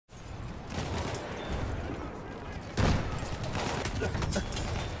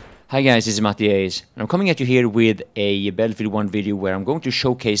Hi guys, this is MattiAce, and I'm coming at you here with a Battlefield 1 video where I'm going to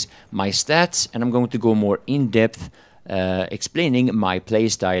showcase my stats and I'm going to go more in-depth explaining my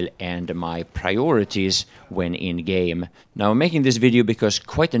playstyle and my priorities when in-game. Now I'm making this video because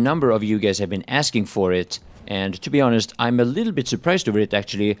quite a number of you guys have been asking for it, and to be honest, I'm a little bit surprised over it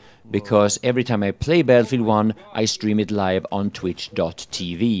actually, because every time I play Battlefield 1 I stream it live on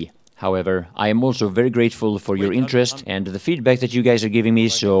twitch.tv. However, I am also very grateful for your interest and the feedback that you guys are giving me,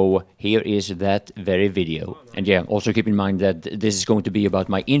 so here is that very video. And yeah, also keep in mind that this is going to be about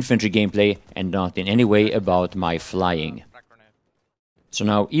my infantry gameplay and not in any way about my flying. So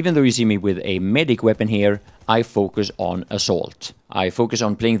now, even though you see me with a medic weapon here, I focus on assault. I focus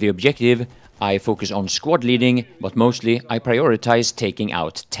on playing the objective, I focus on squad leading, but mostly I prioritize taking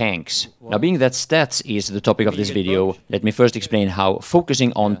out tanks. Now, being that stats is the topic of this video, let me first explain how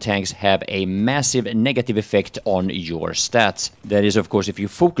focusing on tanks have a massive negative effect on your stats. That is, of course, if you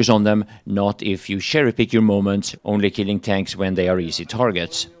focus on them, not if you cherry pick your moments, only killing tanks when they are easy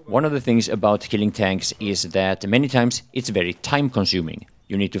targets. One of the things about killing tanks is that many times it's very time consuming.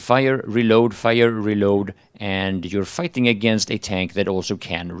 You need to fire, reload, and you're fighting against a tank that also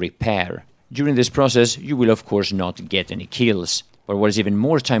can repair. During this process, you will of course not get any kills. But what is even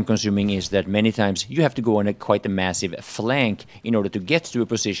more time-consuming is that many times you have to go on quite a massive flank in order to get to a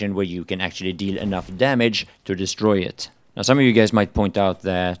position where you can actually deal enough damage to destroy it. Now, some of you guys might point out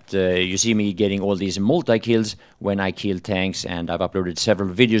that you see me getting all these multi-kills when I kill tanks, and I've uploaded several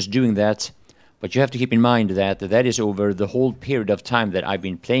videos doing that. But you have to keep in mind that that is over the whole period of time that I've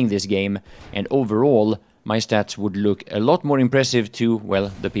been playing this game, and overall, my stats would look a lot more impressive to,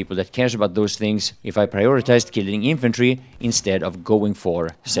 well, the people that cares about those things if I prioritized killing infantry instead of going for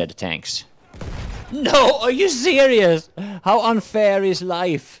said tanks. No, are you serious? How unfair is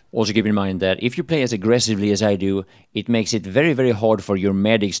life? Also keep in mind that if you play as aggressively as I do, it makes it very, very hard for your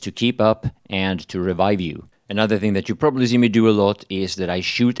medics to keep up and to revive you. Another thing that you probably see me do a lot is that I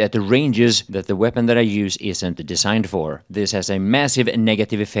shoot at the ranges that the weapon that I use isn't designed for. This has a massive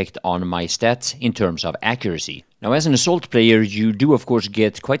negative effect on my stats in terms of accuracy. Now, as an assault player, you do of course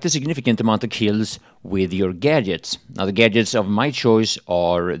get quite a significant amount of kills with your gadgets. Now, the gadgets of my choice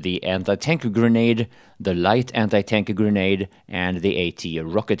are the anti-tank grenade, the light anti-tank grenade, and the AT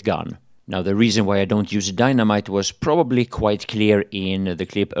rocket gun. Now, the reason why I don't use dynamite was probably quite clear in the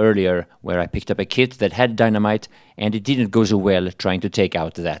clip earlier, where I picked up a kit that had dynamite, and it didn't go so well trying to take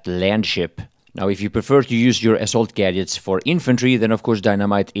out that land ship. Now, if you prefer to use your assault gadgets for infantry, then of course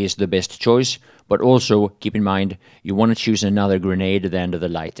dynamite is the best choice, but also keep in mind you want to choose another grenade than the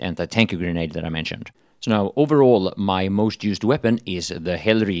light anti-tank grenade that I mentioned. So now, overall, my most used weapon is the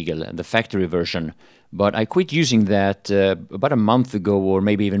Hellriegel, the factory version, but I quit using that about a month ago or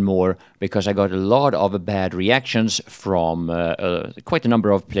maybe even more because I got a lot of bad reactions from quite a number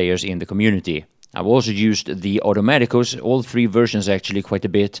of players in the community. I've also used the Automaticos, all three versions actually, quite a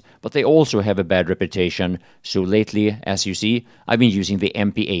bit, but they also have a bad reputation, so lately, as you see, I've been using the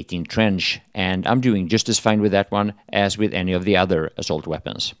MP18 Trench, and I'm doing just as fine with that one as with any of the other assault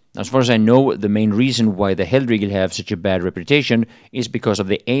weapons. As far as I know, the main reason why the Hellriegel have such a bad reputation is because of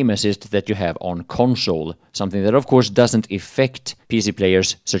the aim assist that you have on console, something that of course doesn't affect PC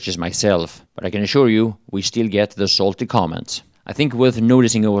players such as myself, but I can assure you, we still get the salty comments. I think worth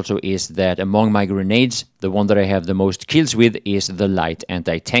noticing also is that among my grenades, the one that I have the most kills with is the light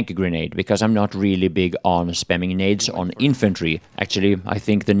anti-tank grenade, because I'm not really big on spamming nades on infantry. Actually, I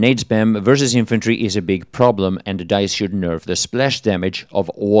think the nade spam versus infantry is a big problem, and the DICE should nerf the splash damage of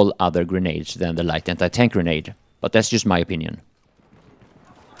all other grenades than the light anti-tank grenade. But that's just my opinion.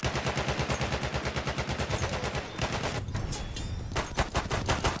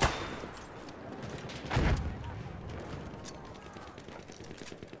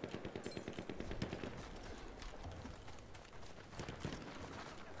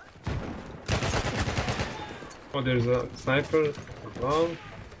 Oh, there's a sniper around.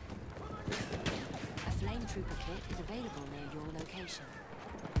 A flame trooper kit is available near your location.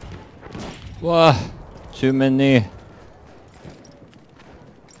 Wow, too many.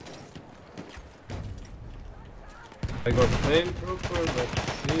 I got flame trooper, let's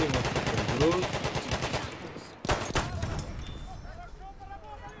see what we can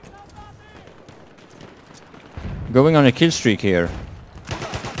do. Going on a kill streak here.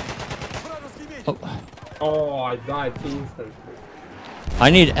 Oh. Oh, I died instantly.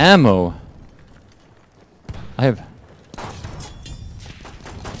 I need ammo. I have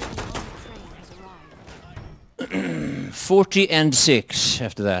 40 and 6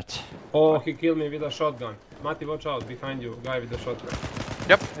 after that. Oh, he killed me with a shotgun. Matti, watch out, behind you, guy with the shotgun.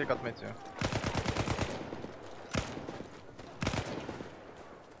 Yep, he got me too.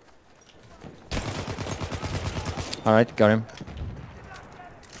 Alright, got him.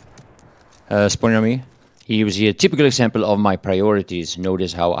 Spawning on me. Here is a typical example of my priorities.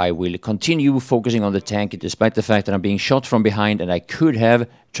 Notice how I will continue focusing on the tank despite the fact that I'm being shot from behind and I could have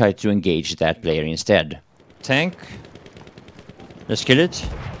tried to engage that player instead. Tank. Let's kill it.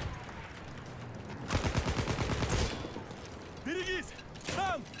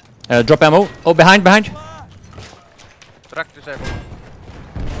 Drop ammo. Oh, behind. Track disabled.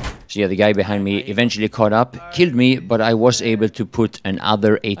 So yeah, the guy behind me eventually caught up, killed me, but I was able to put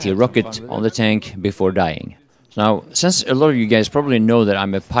another AT rocket on the tank before dying. Now, since a lot of you guys probably know that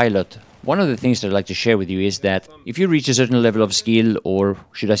I'm a pilot, one of the things that I'd like to share with you is that if you reach a certain level of skill, or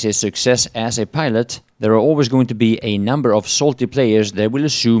should I say success as a pilot, there are always going to be a number of salty players that will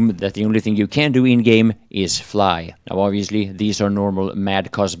assume that the only thing you can do in-game is fly. Now obviously, these are normal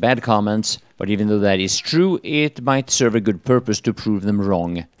mad cause bad comments, but even though that is true, it might serve a good purpose to prove them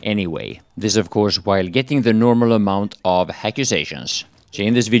wrong anyway. This of course while getting the normal amount of accusations. So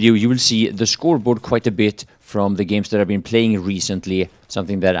in this video you will see the scoreboard quite a bit from the games that I've been playing recently,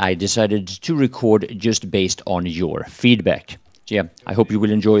 something that I decided to record just based on your feedback. So yeah, I hope you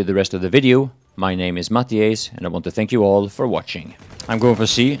will enjoy the rest of the video. My name is MattiAce and I want to thank you all for watching. I'm going for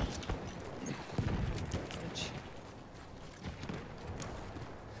C.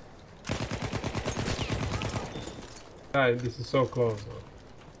 Guys, this is so close.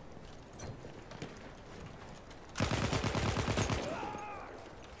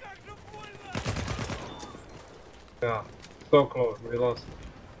 Yeah, so close. We lost.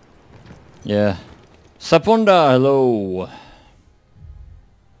 Yeah. Saponda, hello.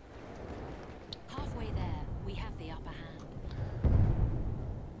 Halfway there, we have the upper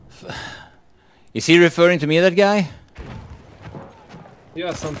hand. Is he referring to me, that guy?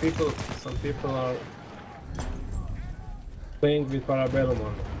 Yeah, some people are playing with Parabellum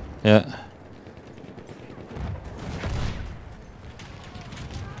on. Yeah.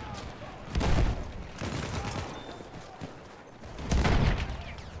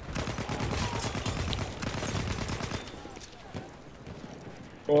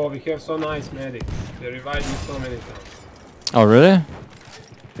 Oh, we have so nice medics. They revived me so many times. Oh, really?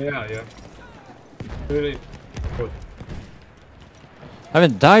 Yeah. Really good. I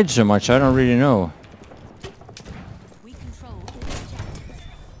haven't died so much, I don't really know. We control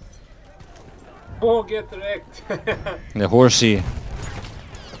all objectives. Oh, get wrecked. The horsey.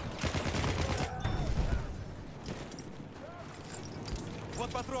 Вот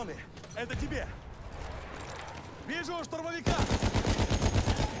патроны. Это тебе. Вижу штурмовика.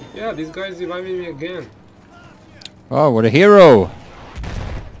 Yeah, this guy is reviving me again. Oh, what a hero!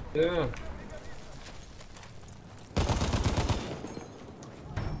 Yeah.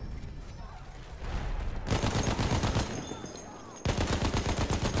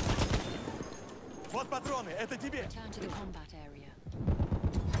 Вот патроны. Это тебе. Return to the combat area.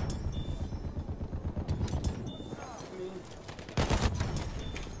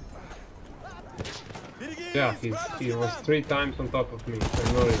 Береги. Yeah, he was 3 times on top of me.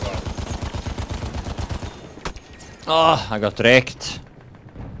 And no revive. Oh, I got wrecked.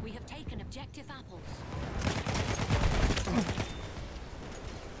 We have taken objective apples.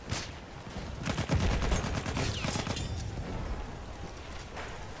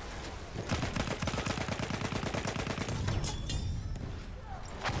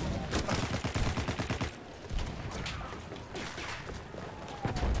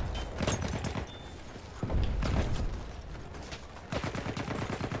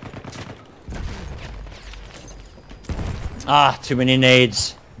 Ah, too many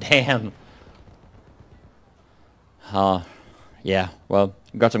nades. Damn. Yeah, well,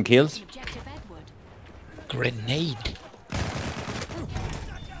 got some kills. Objective Edward. Grenade.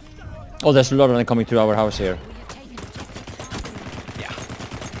 Oh, there's a lot of them coming to our house here. We have taken objective Charlie.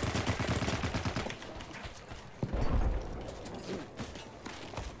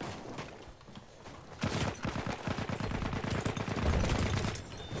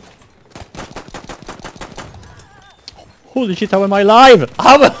 Holy shit, how am I alive?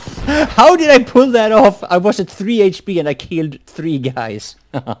 How did I pull that off? I was at 3 HP and I killed 3 guys.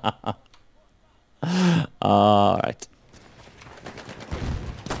 Alright.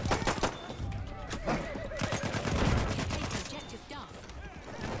 Objective Duck.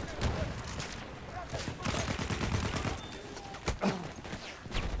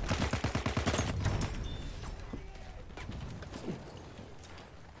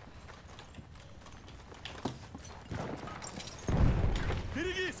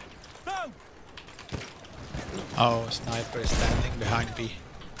 Берегись. Танк. Oh, sniper is standing behind B.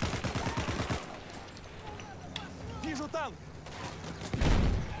 Вижу танк.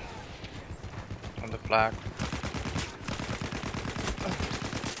 On the flag.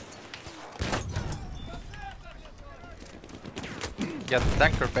 Yeah, the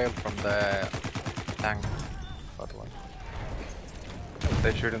tanker bailed from the tank. But what?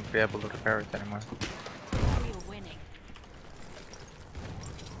 They shouldn't be able to repair it anymore. We are winning.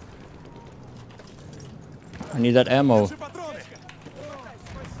 I need that ammo. Держи патроны.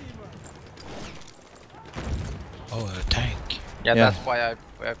 Oh, a tank. Yeah, Yeah. that's why I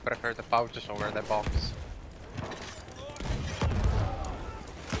prefer the pouches over the box.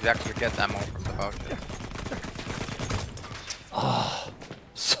 You actually get ammo from the pouches.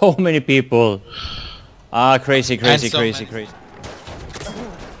 So many people. Ah, crazy, crazy, so crazy, many. crazy.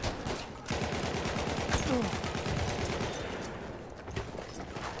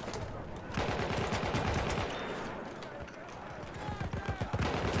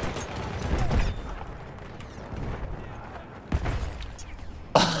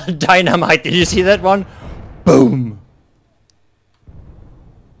 Dynamite, did you see that one? Boom!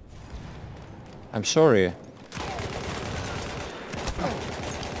 I'm sorry.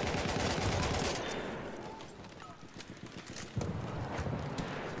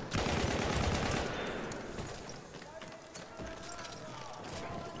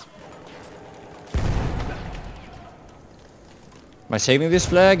 Am I saving this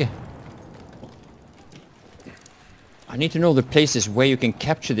flag? I need to know the places where you can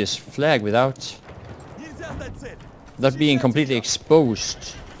capture this flag without Нельзя сдать цель. being Защищать completely её.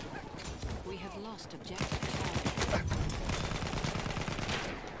 exposed. We have lost objective Charlie.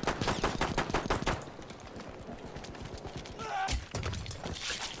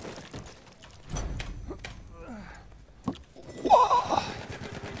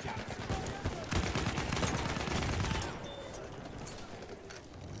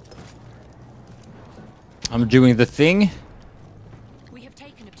 I'm doing the thing. We have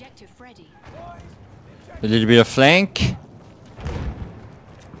taken objective Freddy. A little bit of flank.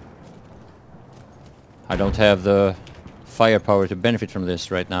 I don't have the firepower to benefit from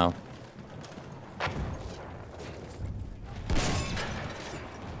this right now.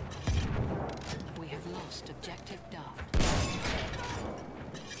 We have lost objective Duff.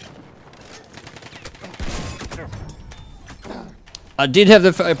 I did have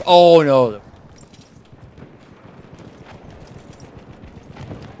the fire. Oh no.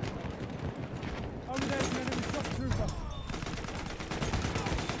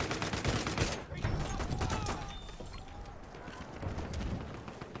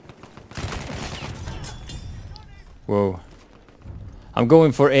 Whoa. I'm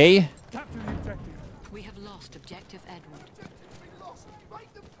going for A. Capture the objective. We have lost objective Edward.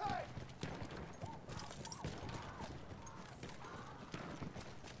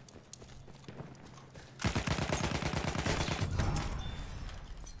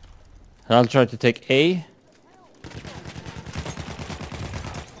 I'll try to take A.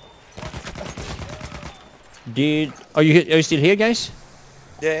 Are you still here, guys?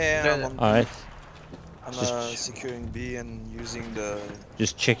 Yeah, I'm, All right. I'm Just- securing B and using the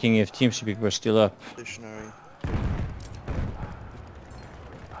Just checking if TeamSpeak was still up. dictionary.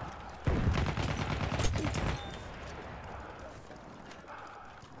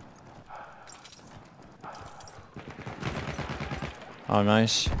 Oh,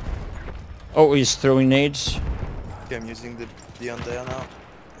 nice. Oh, he's throwing nades. Okay, I'm using the B on there now.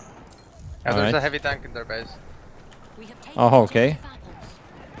 Yeah, there's a Alright. heavy tank in their base. We have taken Oh, okay. objective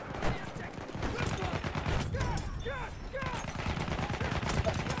apples.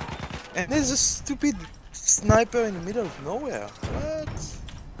 And there's a stupid sniper in the middle of nowhere. What?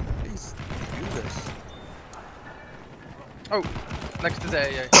 Please, do this. Oh, next to the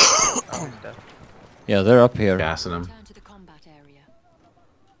AA. Oh, he's dead. Yeah, they're up here. Gassing him. Return to the combat area.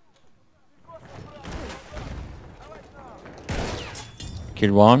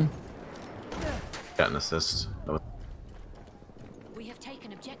 Kill one. Got an assist. We have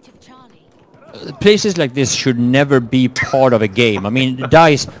taken objective Charlie. Places like this should never be part of a game. I mean,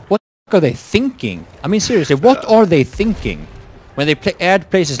 DICE, what the are they thinking? I mean, seriously, what are they thinking when they add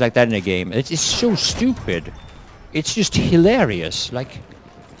places like that in a game? It is so stupid. It's just hilarious. Like,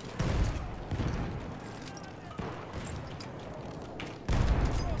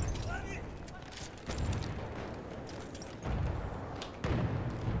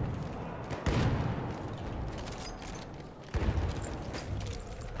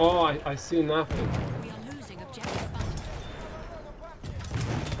 Oh, I see nothing. We are losing objective Button.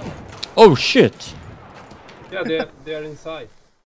 oh shit! Yeah, they are inside.